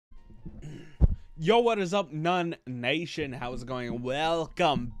Yo, what is up, Nun Nation? How's it going?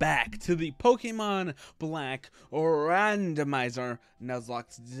 Welcome back to the Pokemon Black Randomizer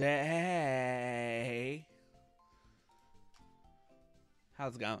Nuzlocke today.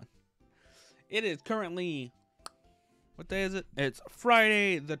 How's it going? It is currently, what day is it? It's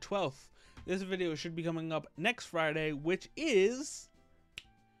Friday the 12th. This video should be coming up next Friday, which is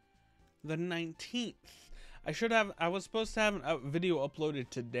the 19th. I was supposed to have a video uploaded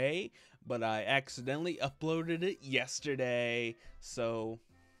today, but I accidentally uploaded it yesterday. So,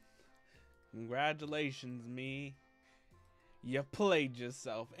 congratulations, me. You played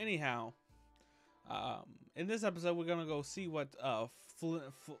yourself. Anyhow, in this episode, we're gonna go see what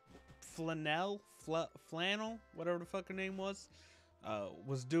Flannel, whatever the fuck her name was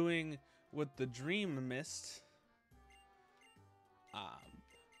doing with the Dream Mist.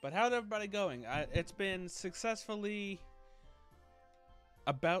 But how'd everybody going? It's been successfully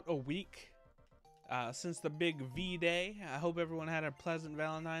about a week since the big V-Day. I hope everyone had a pleasant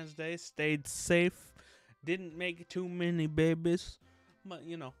Valentine's Day, stayed safe, didn't make too many babies. But,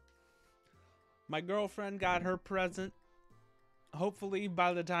 you know, my girlfriend got her present. Hopefully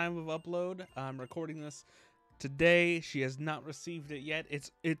by the time of upload, I'm recording this today. She has not received it yet.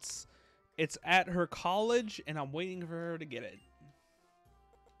 It's at her college, and I'm waiting for her to get it.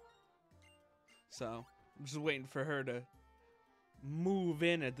 So, I'm just waiting for her to move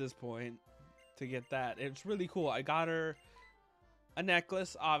in at this point to get that. It's really cool. I got her a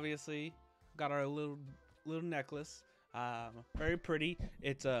necklace, obviously. Got her a little necklace. Very pretty.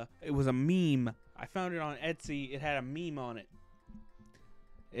 It was a meme. I found it on Etsy. It had a meme on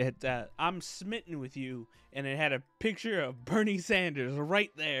it. I'm smitten with you, and it had a picture of Bernie Sanders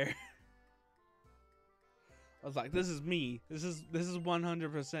right there. I was like, this is me. This is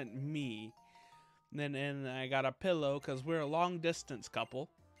 100% me. And I got a pillow because we're a long distance couple.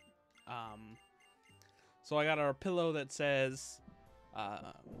 So I got our pillow that says,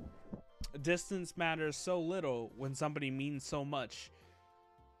 distance matters so little when somebody means so much.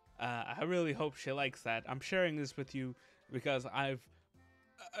 I really hope she likes that. I'm sharing this with you because I'm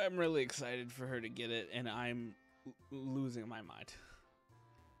really excited for her to get it, and I'm losing my mind.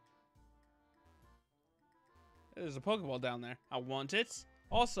 There's a Pokeball down there. I want it.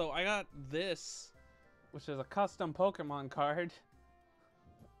 Also, I got this, which is a custom Pokemon card,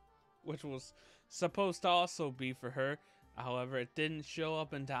 which was supposed to also be for her. However, it didn't show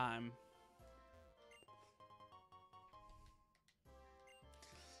up in time.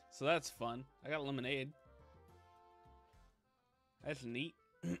 So that's fun. I got lemonade. That's neat.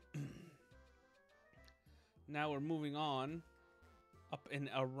 Now we're moving on up and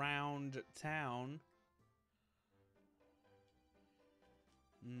around town.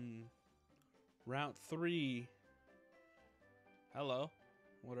 Route 3. Hello.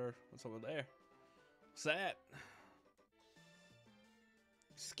 What's over there? What's that?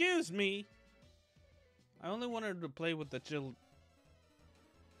 Excuse me. I only wanted to play with the chill.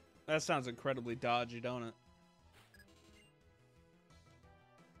 That sounds incredibly dodgy, don't it?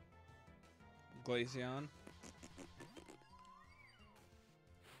 Glaceon.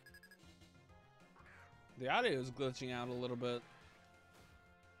 The audio is glitching out a little bit.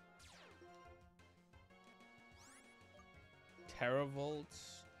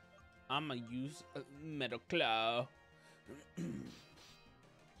 Teravolts. I'ma use a Metal Claw.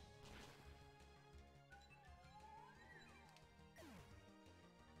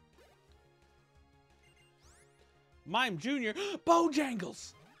 Mime Jr.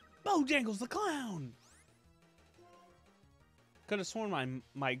 Bojangles! Bojangles the clown! Could have sworn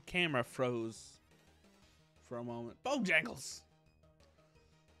my camera froze for a moment. Bojangles!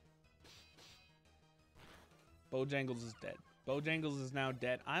 Bojangles is dead. Bojangles is now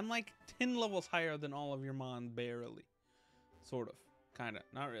dead. I'm like 10 levels higher than all of your mon, barely. Sort of. Kind of.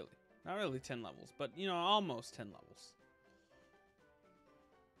 Not really. Not really 10 levels, but, you know, almost 10 levels.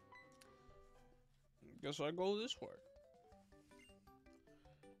 Guess I go this way.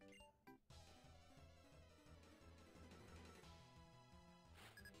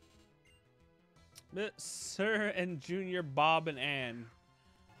 Sir and Junior, Bob and Ann.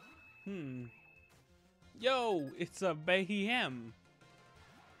 Yo, it's a Behem.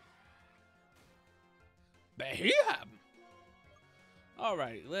 Behem.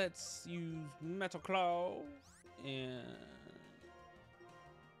 Alright, let's use Metal Claw and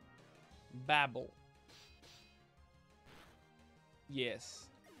Babble. Yes,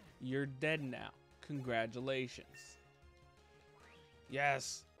 you're dead now. Congratulations.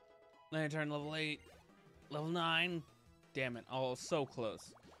 Yes. Lantern level 8. Level 9. Damn it. Oh, so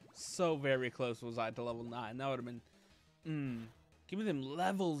close. So very close was I to level 9. That would have been... Give me them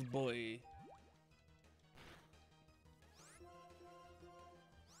levels, boy.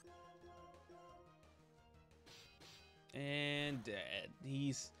 And dead.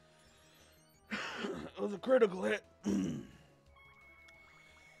 He's... It was a critical hit.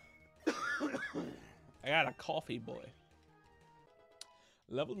 I got a coffee boy.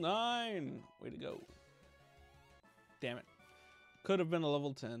 Level 9. Way to go. Damn it. Could have been a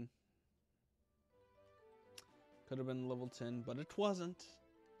level 10. Could have been level 10, but it wasn't.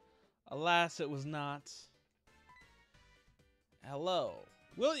 Alas, it was not. Hello.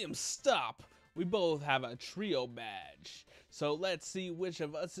 William, stop. We both have a trio badge. So let's see which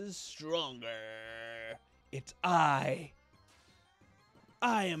of us is stronger. It's I.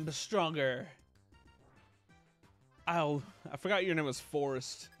 I am stronger. I forgot your name was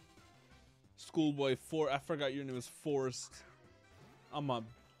Forrest. Schoolboy I forgot your name was Forrest. I'm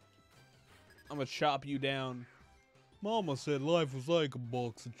gonna chop you down. Mama said life was like a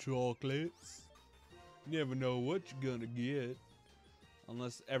box of chocolates. You never know what you're gonna get.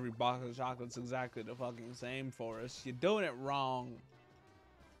 Unless every box of chocolate's exactly the fucking same, Forrest. You're doing it wrong.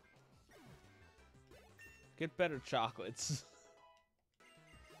 Get better chocolates.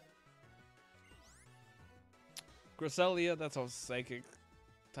 Gracelia, that's a psychic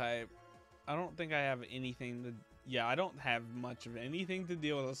type. I don't think I have anything to... Yeah, I don't have much of anything to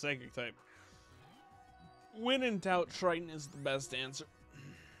deal with a psychic type. When in doubt, Triton is the best answer.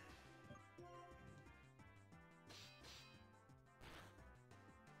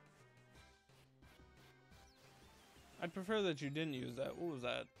 I'd prefer that you didn't use that. What was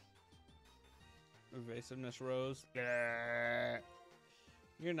that? Evasiveness rose.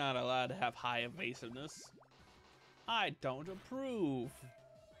 You're not allowed to have high evasiveness. I don't approve.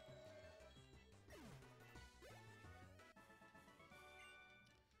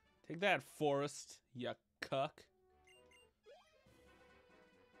 Take that, Forrest, you cuck.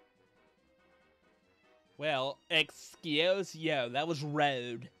 Well, excuse you, that was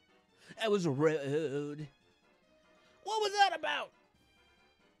rude. That was rude. What was that about?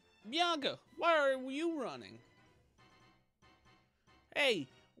 Bianca, why are you running? Hey,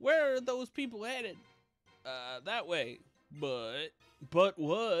 where are those people headed? That way. But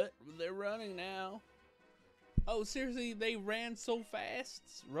what? They're running now. Oh, seriously, they ran so fast?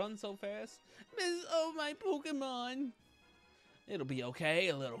 Run so fast? Miss, oh, my Pokemon. It'll be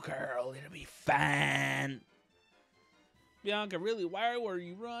okay, little girl. It'll be fine. Bianca, really, why were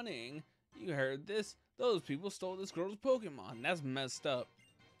you running? You heard this. Those people stole this girl's Pokemon. That's messed up.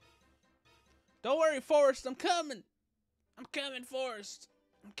 Don't worry, Forrest. I'm coming. I'm coming, Forrest.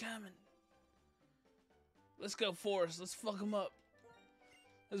 I'm coming. Let's go, Forrest. Let's fuck them up.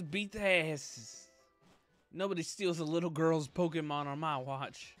 Let's beat the asses. Nobody steals a little girl's Pokemon on my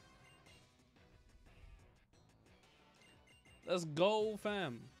watch. Let's go,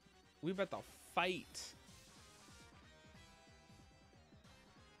 fam. We about to fight.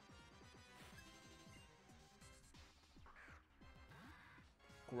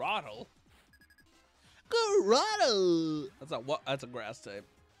 Grottle? Grottle! That's a what? That's a grass type.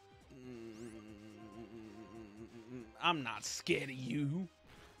 I'm not scared of you.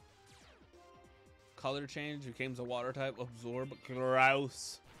 Color change becomes a water type. Absorb.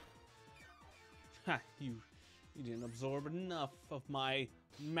 Gross. Ha! You didn't absorb enough of my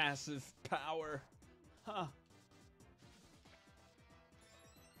massive power. Huh.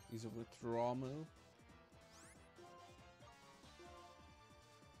 Use a withdrawal move.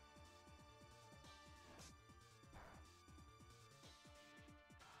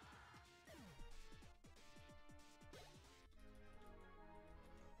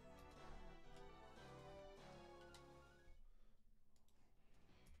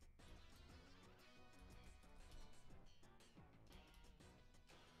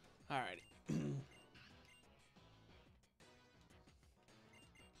 Alrighty.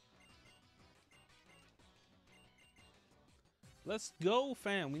 Let's go,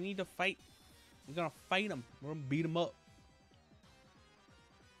 fam. We need to fight. We're gonna fight them. We're gonna beat them up.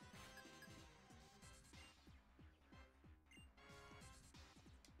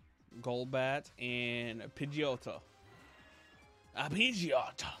 Golbat and Pidgeotto. A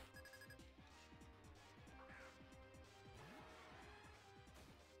Pidgeotto.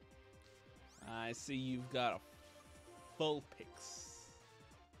 I see you've got a full pix.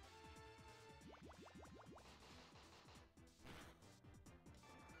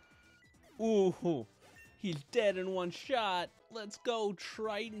 Ooh, he's dead in one shot. Let's go,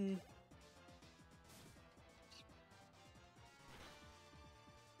 Triton.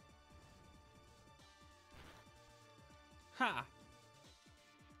 Ha!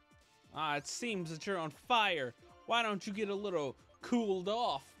 Ah, it seems that you're on fire. Why don't you get a little cooled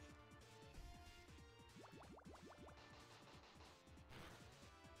off?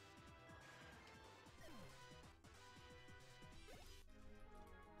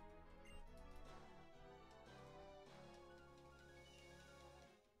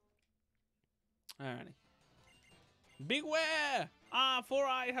 Alrighty. Beware! For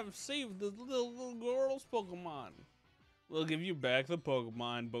I have saved the little girl's Pokemon. We'll give you back the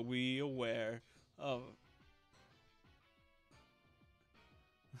Pokemon, but be aware of...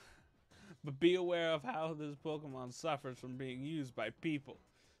 but be aware of how this Pokemon suffers from being used by people.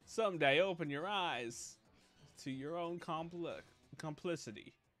 Someday, open your eyes to your own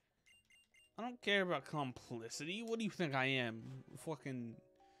complicity. I don't care about complicity. What do you think I am? Fucking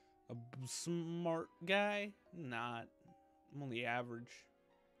a smart guy? Not. I'm only average.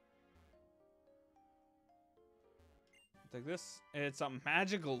 Take this. It's a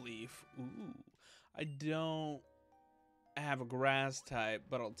magical leaf. Ooh. I don't have a grass type,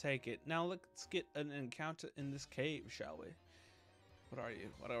 but I'll take it. Now let's get an encounter in this cave, shall we? What are you?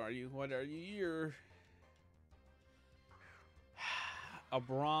 What are you? What are you? You're a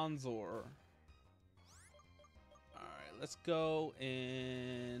Bronzor. Alright, let's go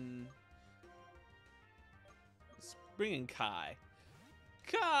in. Let's bring in Kai.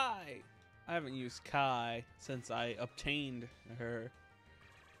 Kai! I haven't used Kai since I obtained her.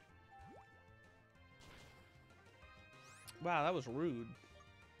 Wow, that was rude.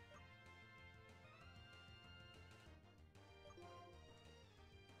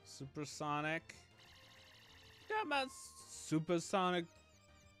 Supersonic. Got my Supersonic.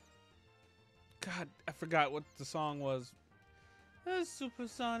 God, I forgot what the song was. A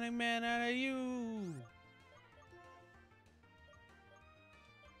Supersonic man out of you.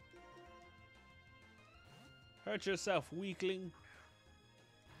 Hurt yourself, weakling.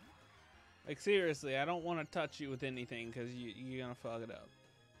 Like, seriously, I don't want to touch you with anything because you're gonna fuck it up.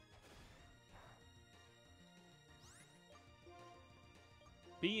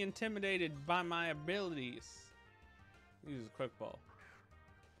 Be intimidated by my abilities. Use a quick ball.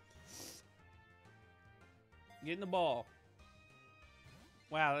 Get in the ball.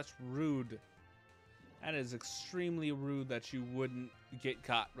 Wow, that's rude. That is extremely rude that you wouldn't get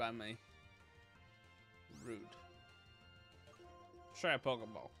caught by me. Rude. Let's try a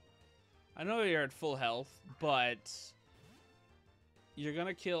Pokeball. I know you're at full health, but you're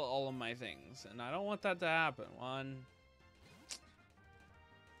gonna kill all of my things, and I don't want that to happen. One.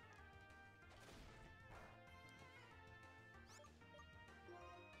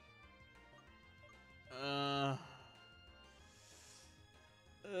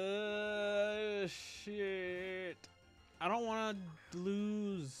 Shit. I don't want to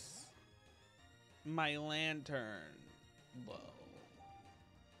lose my lantern. Whoa.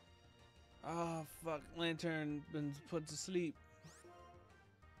 Oh, fuck. Lantern been put to sleep.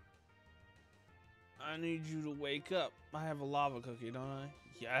 I need you to wake up. I have a lava cookie, don't I?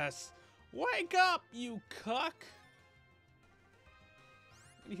 Yes. Wake up, you cuck.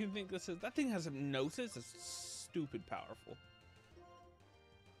 What do you think this is? That thing has hypnosis. It's stupid powerful.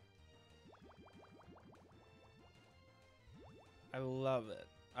 I love it.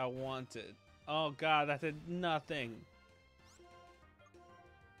 I want it. Oh god, that did nothing.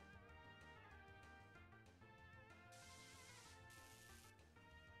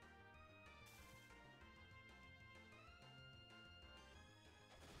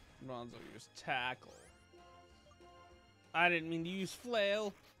 Bronzo used tackle. I didn't mean to use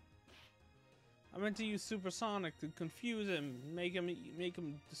flail. I meant to use supersonic to confuse him, make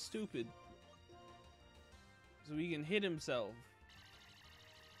him stupid, so he can hit himself.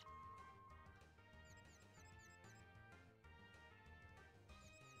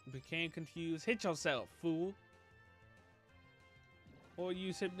 Became confused. Hit yourself, fool. Or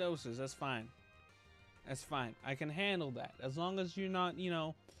use hypnosis. That's fine. That's fine. I can handle that. As long as you're not, you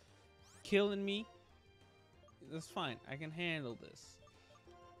know, killing me. That's fine. I can handle this.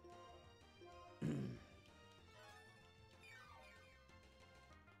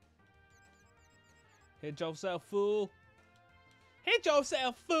 Hit yourself, fool. Hit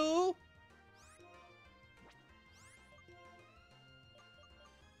yourself, fool.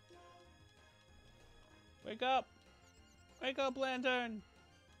 Wake up! Wake up, Lantern!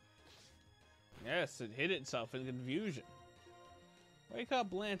 Yes, it hit itself in confusion. Wake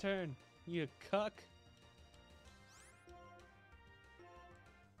up, Lantern, you cuck.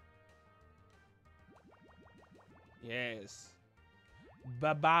 Yes.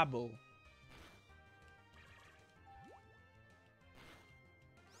 Bababble.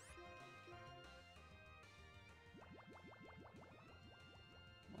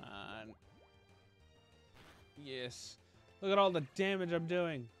 Yes. Look at all the damage I'm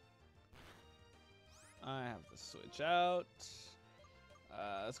doing. I have to switch out.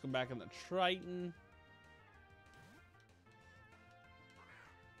 Let's go back in the Triton.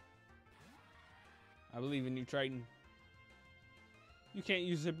 I believe in you, Triton. You can't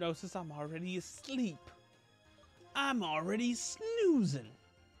use hypnosis. I'm already asleep. I'm already snoozing.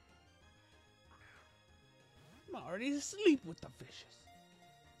 I'm already asleep with the fishes.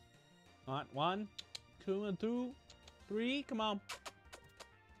 All right, 1, 2, and 2, 3. Come on.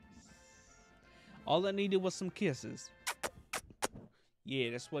 All I needed was some kisses.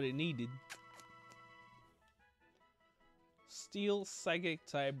 Yeah, that's what it needed. Steel Psychic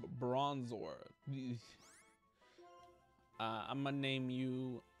type Bronzor. I'm gonna name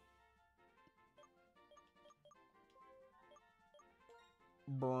you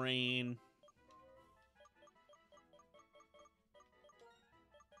Brain.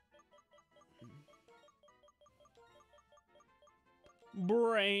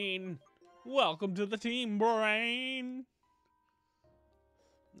 Brain. Welcome to the team, Brain.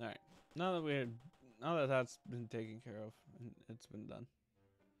 All right. Now that that's been taken care of and it's been done.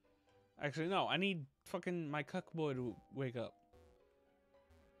 Actually, no. I need fucking my cuck boy to wake up.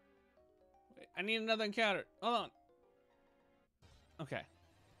 Wait, I need another encounter. Hold on. Okay.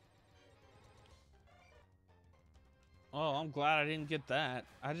 Oh, I'm glad I didn't get that.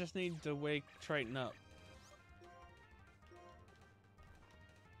 I just need to wake Triton up.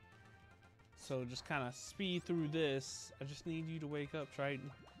 So just kind of speed through this. I just need you to wake up,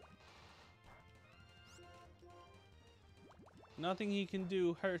 Triton. Nothing he can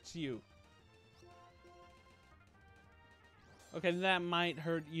do hurts you. Okay, that might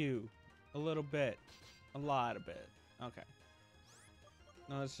hurt you. A little bit. A lot of bit. Okay.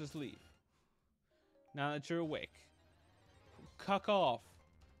 Now let's just leave. Now that you're awake. Cuck off.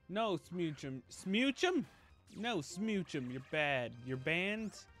 No, Smoochum. Smoochum? No, Smoochum. You're bad. You're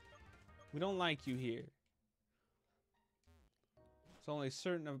banned? We don't like you here. There's only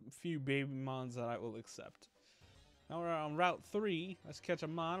a few baby mons that I will accept. Now we're on Route 3. Let's catch a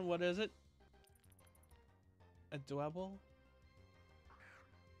mon. What is it? A Dwebble?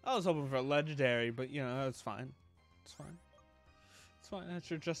 I was hoping for a legendary, but you know, that's fine. It's fine. It's fine that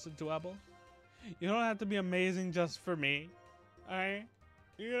you're just a Dwebble. You don't have to be amazing just for me. Alright?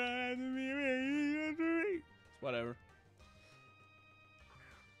 You don't have to be amazing just for me. It's whatever.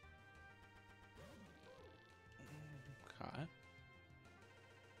 Okay.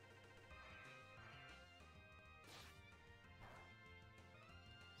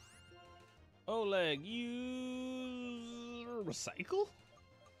 Oleg, use recycle?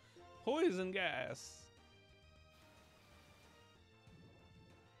 Poison gas.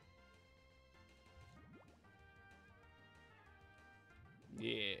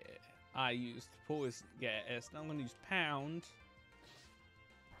 Yeah, I used poison gas. Now I'm gonna use pound.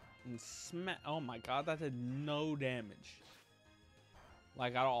 And smack. Oh my god, that did no damage.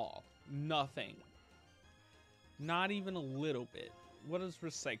 Like at all. Nothing. Not even a little bit. What does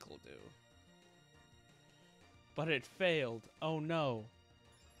recycle do? But it failed. Oh no.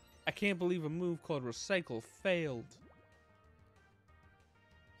 I can't believe a move called recycle failed.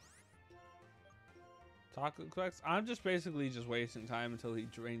 Taco Quacks? I'm just basically just wasting time until he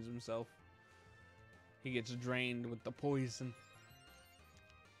drains himself. He gets drained with the poison.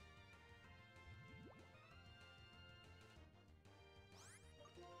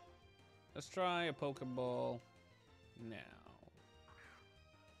 Let's try a Pokeball now.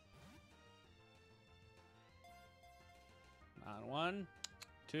 On 1,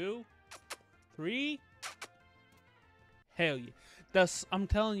 2, 3. Hell yeah. I'm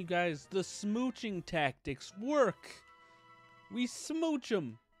telling you guys, the smooching tactics work. We smooch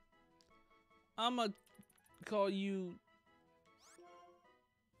them. I'ma call you...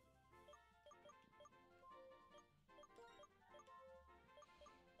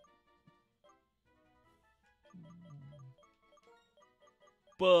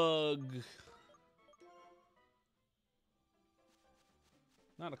 Bug.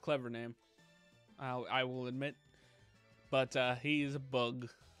 Not a clever name, I will admit. But he is a bug.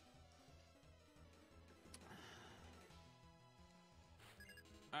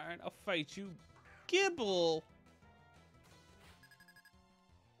 Alright, I'll fight you. Gibble!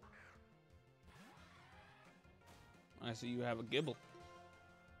 I see you have a Gibble.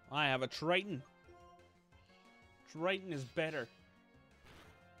 I have a Triton. Triton is better.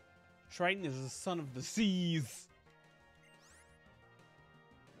 Triton is the son of the seas.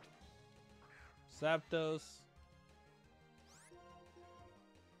 Zapdos.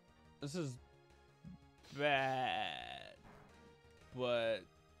 This is bad, but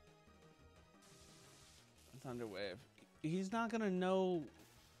Thunder Wave. He's not gonna know.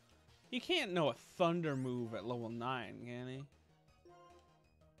 He can't know a Thunder move at level 9, can he?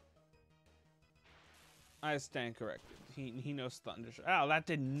 I stand corrected. He knows Thunder. Oh, that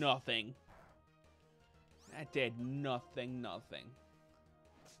did nothing. That did nothing.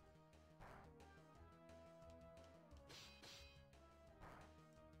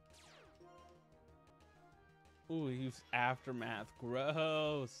 Ooh, he used aftermath.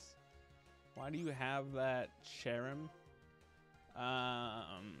 Gross. Why do you have that, Cherim?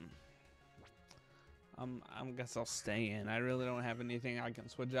 I guess I'll stay in. I really don't have anything I can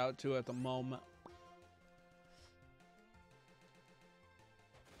switch out to at the moment.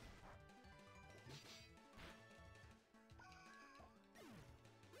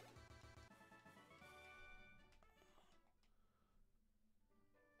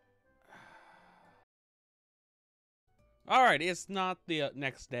 All right, it's not the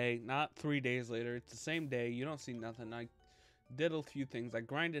next day, not 3 days later. It's the same day. You don't see nothing. I did a few things. I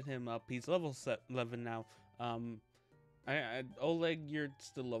grinded him up. He's level 11 now. Oleg, you're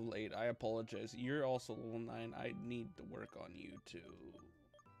still level 8. I apologize. You're also level 9. I need to work on you too,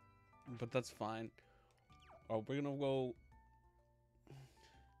 but that's fine. Oh, we're gonna go.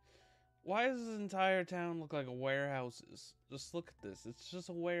 Why does this entire town look like warehouses? Just look at this. It's just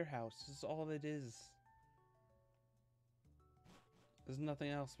a warehouse. That's all it is. There's nothing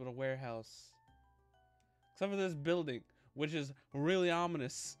else but a warehouse. Except for this building, which is really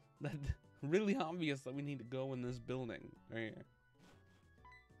ominous. That really obvious that we need to go in this building right here.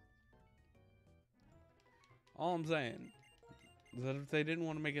 All I'm saying is that if they didn't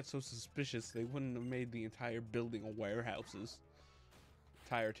want to make it so suspicious, they wouldn't have made the entire building a warehouses.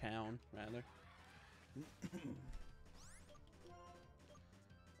 Entire town, rather.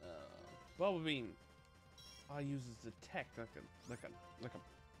 Bubble Beam. I use the tech like a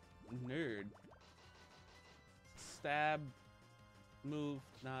nerd. Stab move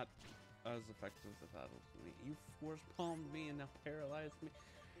not as effective as I thought it was gonna be. You force palmed me and now paralyzed me.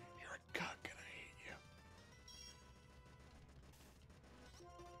 You're a cuck and I hate you.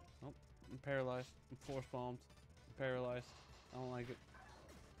 Nope, I'm paralyzed. I'm force palmed. I'm paralyzed. I don't like it.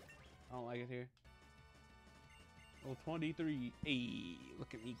 I don't like it here. Oh, 23. Hey,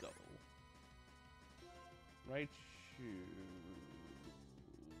 look at me go. Right shoe.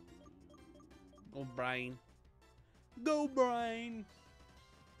 Go, Brian. Go, Brian.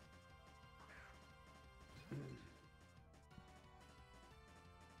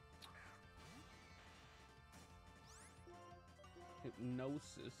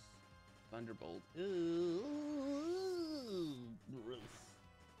 Hypnosis. Thunderbolt. Ooh, gross.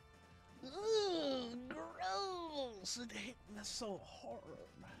 Ooh, gross. It hit me so hard.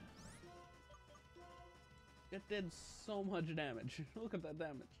 It did so much damage. Look at that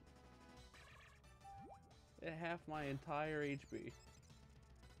damage. It half my entire HP.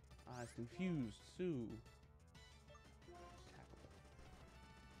 I was confused. Sue. Tackle.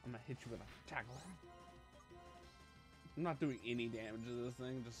 I'm gonna hit you with a tackle. I'm not doing any damage to this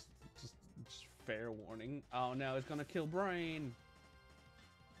thing. Just fair warning. Oh no, it's gonna kill Brain.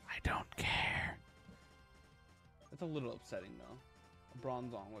 I don't care. It's a little upsetting though. A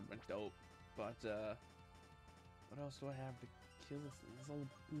bronze on would have been dope, but what else do I have to kill this thing? This old...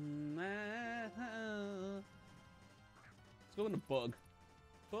 Let's go into Bug.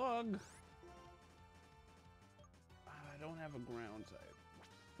 Bug! I don't have a ground type.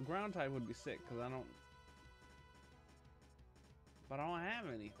 A ground type would be sick, because I don't... But I don't have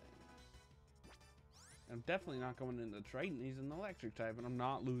anything. I'm definitely not going into Triton. He's an electric type, and I'm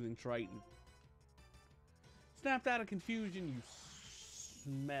not losing Triton. Snapped out of confusion, you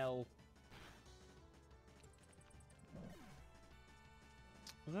smell.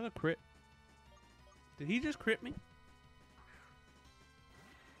 Was that a crit? Did he just crit me?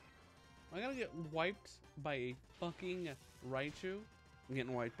 I gotta get wiped by a fucking Raichu. I'm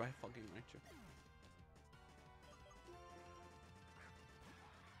getting wiped by a fucking Raichu.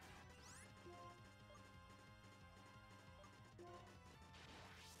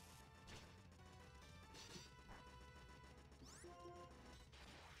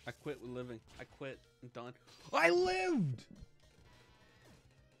 I quit with living. I quit. I'm done. I lived!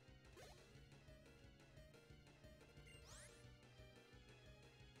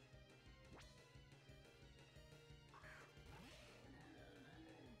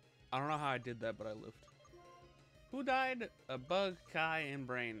 I don't know how I did that, but I lived. Who died? A Bug, Kai, and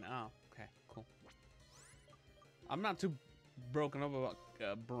Brain. Oh, okay, cool. I'm not too broken up about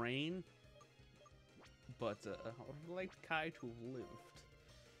Brain, but I would like Kai to have lived.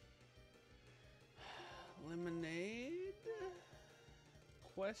 Lemonade?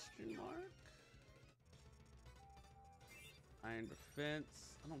 Question mark? Iron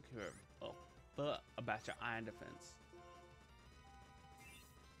defense. I don't care. Oh, but about your iron defense.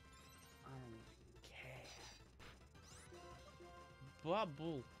 I don't even care.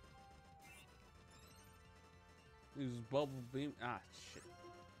 Bubble. Use bubble beam. Ah, shit.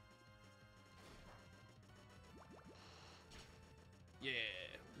 Yeah.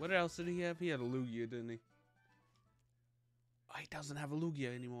 What else did he have? He had a Lugia, didn't he? he doesn't have a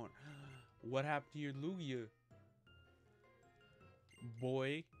Lugia anymore. What happened to your Lugia?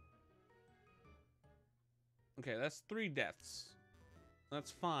 Boy. Okay, that's 3 deaths.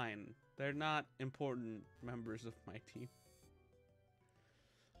 That's fine. They're not important members of my team.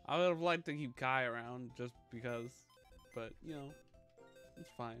 I would have liked to keep Kai around just because, but you know,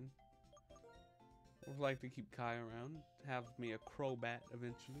 it's fine. I would like to keep Kai around, have me a Crobat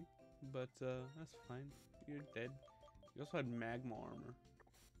eventually, but that's fine. You're dead. You also had Magma armor.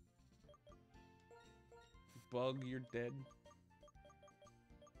 Bug, you're dead.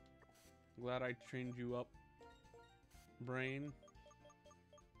 Glad I trained you up. Brain,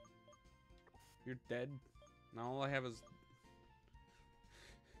 you're dead. Now all I have is...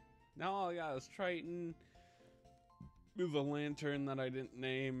 Now all I got is Triton. With a lantern that I didn't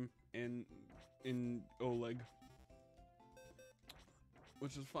name in Oleg.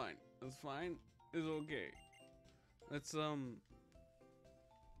 Which is fine. It's fine. It's okay. Let's I don't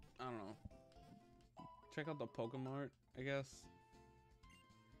know. Check out the Pokemon art, I guess.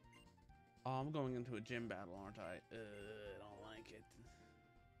 Oh, I'm going into a gym battle, aren't I? I don't like it.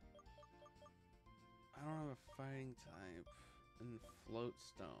 I don't have a fighting type in Float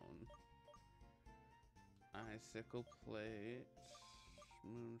Stone. Icicle Plate.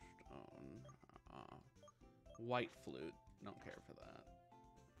 Moonstone. White Flute. Don't care for that.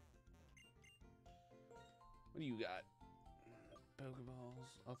 What do you got?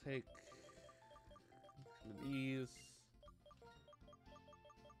 Pokeballs. I'll take some of these.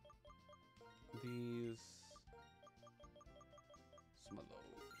 These. Some of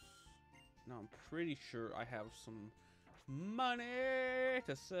those. Now I'm pretty sure I have some money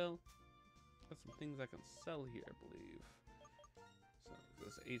to sell. Got some things I can sell here, I believe. So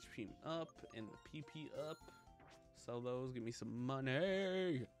this HP up and the PP up. Sell those, give me some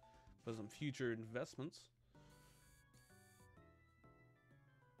money for some future investments.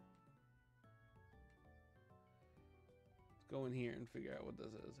 Let's go in here and figure out what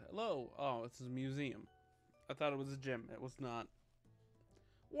this is. Hello. Oh, it's a museum. I thought it was a gym. It was not.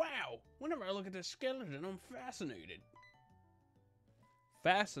 Wow! Whenever I look at this skeleton, I'm fascinated.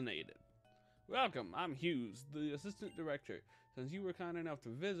 Fascinated. Welcome, I'm Hughes, the assistant director. Since you were kind enough to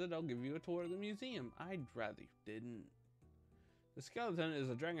visit, I'll give you a tour of the museum. I'd rather you didn't. The skeleton is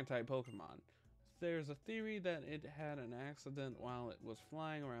a dragon-type Pokemon. There's a theory that it had an accident while it was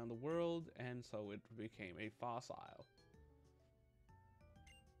flying around the world, and so it became a fossil.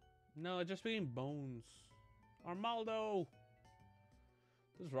 No, it just became bones. Armaldo!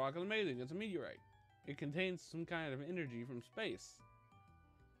 This rock is amazing. It's a meteorite. It contains some kind of energy from space.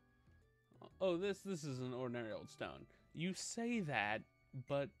 Oh, this is an ordinary old stone. You say that,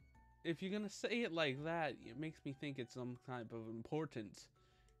 but if you're gonna say it like that, it makes me think it's some type of importance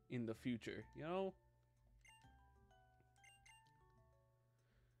in the future, you know?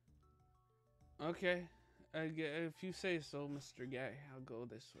 Okay, if you say so, Mr. Guy, I'll go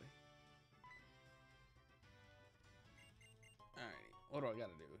this way. Alright, what do I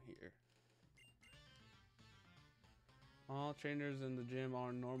gotta do here? All trainers in the gym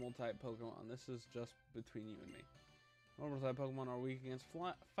are normal type Pokemon. This is just between you and me. Normal type Pokemon are weak against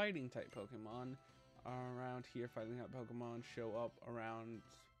fighting type Pokemon. Around here, fighting type Pokemon show up around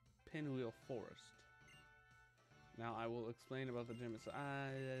Pinwheel Forest. Now I will explain about the gym. It's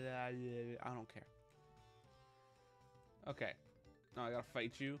I don't care. Okay. Now I gotta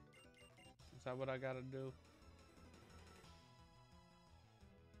fight you. Is that what I gotta do?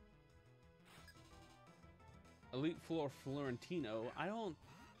 Elite Floor Florentino. I don't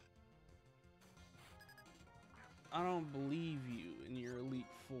believe you in your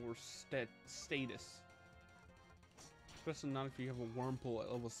Elite Four status. Especially not if you have a Wurmple at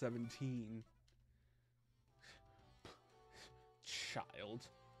level 17. Child.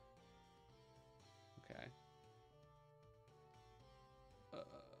 Okay.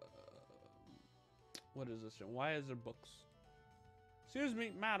 What is this? Why is there books? Excuse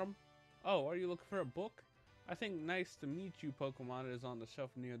me, madam. Oh, are you looking for a book? I think nice to meet you Pokemon is on the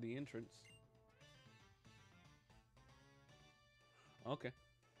shelf near the entrance. Okay.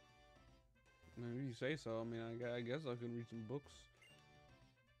 Maybe you say so. I mean, I guess I can read some books.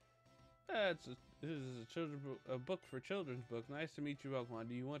 This is a book for children's book. Nice to meet you, Pokemon.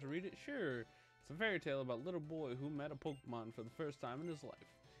 Do you want to read it? Sure. It's a fairy tale about a little boy who met a Pokemon for the first time in his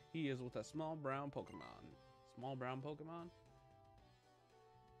life. He is with a small brown Pokemon. Small brown Pokemon?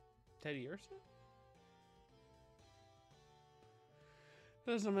 Teddy Ursa?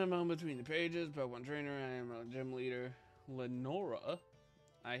 There's a memo between the pages. Pokemon trainer, I am a gym leader. Lenora.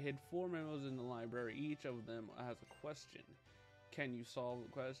 I hid 4 memos in the library. Each of them has a question. Can you solve the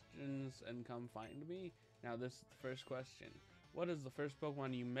questions and come find me? Now this is the first question. What is the first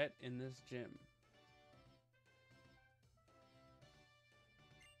Pokemon you met in this gym?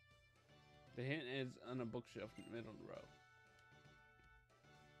 The hint is on a bookshelf in the middle of the row.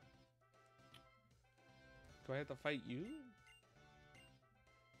 Do I have to fight you?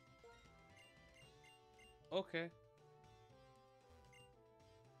 Okay.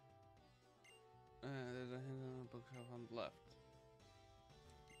 There's a hint on a bookshelf on the left.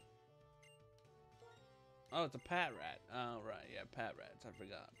 Oh, it's a pat rat. Oh, right. Yeah, pat rats. I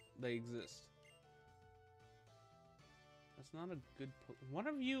forgot. They exist. That's not a good... One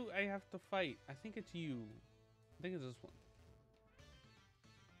of you I have to fight. I think it's you. I think it's this one.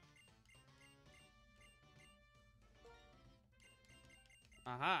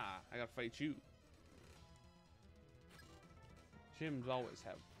 Aha! I gotta fight you. Gyms always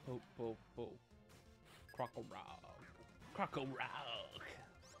have poke, poke, poke. Crocodile. Crocodile.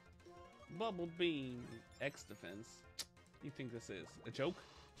 Bubble Beam. X defense. You think this is a joke?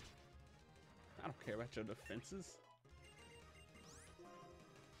 I don't care about your defenses.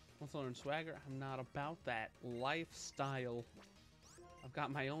 Let's learn swagger. I'm not about that lifestyle. I've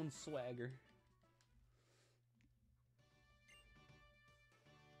got my own swagger.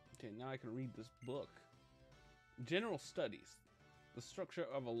 Okay, now I can read this book. General Studies. The structure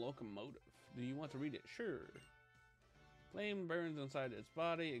of a locomotive. Do you want to read it? Sure. Flame burns inside its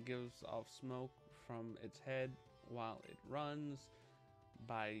body. It gives off smoke from its head while it runs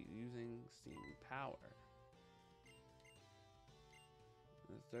by using steam power.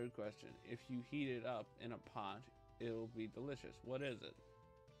 The third question. If you heat it up in a pot, it'll be delicious. What is it?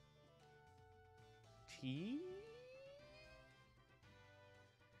 Tea?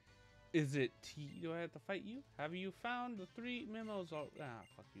 Is it tea? Do I have to fight you? Have you found the 3 memos? Oh,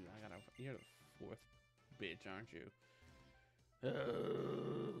 fuck you. You're the 4th bitch, aren't you?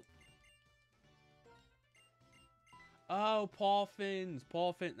 Oh, Paul Fins.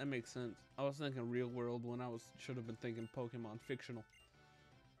 Paul Fin. That makes sense. I was thinking real world when I should have been thinking Pokemon fictional.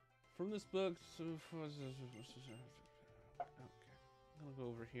 From this book, okay. I'm gonna go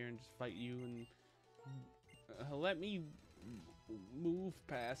over here and just fight you and let me move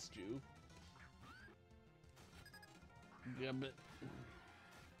past you. Gabbit.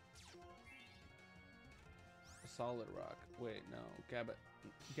 Solid Rock. Wait, no.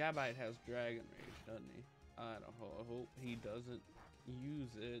 Gabite has Dragon Rage, doesn't he? I hope he doesn't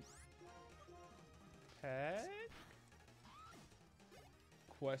use it. Peck?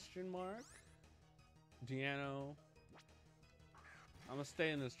 Question mark? Deano. I'm gonna stay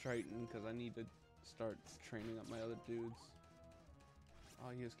in this Triton because I need to start training up my other dudes.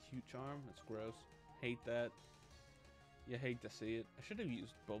 Oh, he has cute charm. That's gross. Hate that. You hate to see it. I should have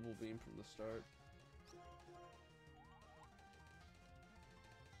used Bubble Beam from the start.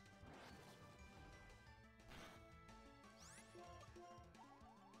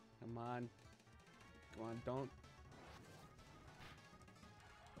 Come on. Come on, don't.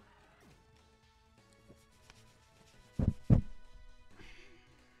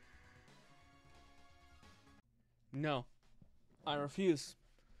 No. I refuse.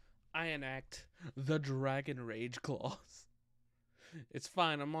 I enact the Dragon Rage clause. It's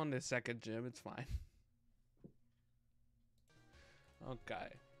fine. I'm on the 2nd gym. It's fine. Okay.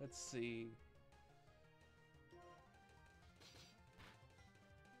 Let's see.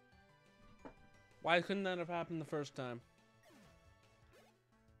 Why couldn't that have happened the first time?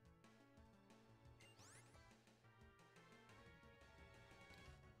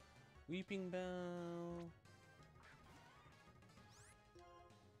 Weeping Bell.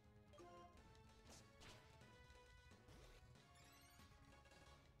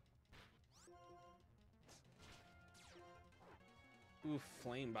 Ooh,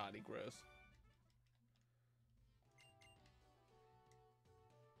 Flame Body, gross.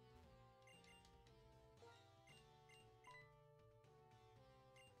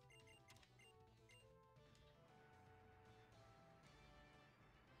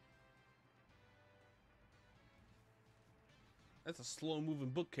 That's a slow-moving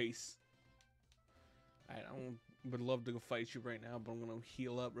bookcase. Alright, would love to go fight you right now, but I'm gonna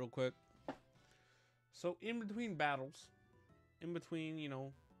heal up real quick. So, in between battles, in between, you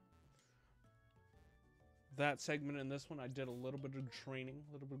know, that segment and this one, I did a little bit of training,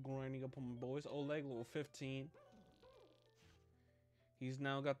 a little bit of grinding up on my boys. Oleg, level 15. He's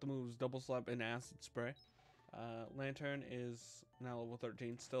now got the moves Double Slap and Acid Spray. Lantern is now level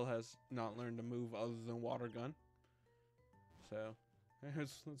 13. Still has not learned a move other than Water Gun. So,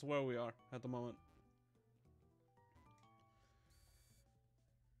 that's where we are at the moment.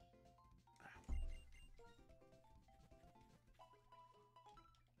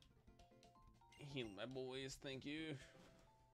 Heal my boys, thank you.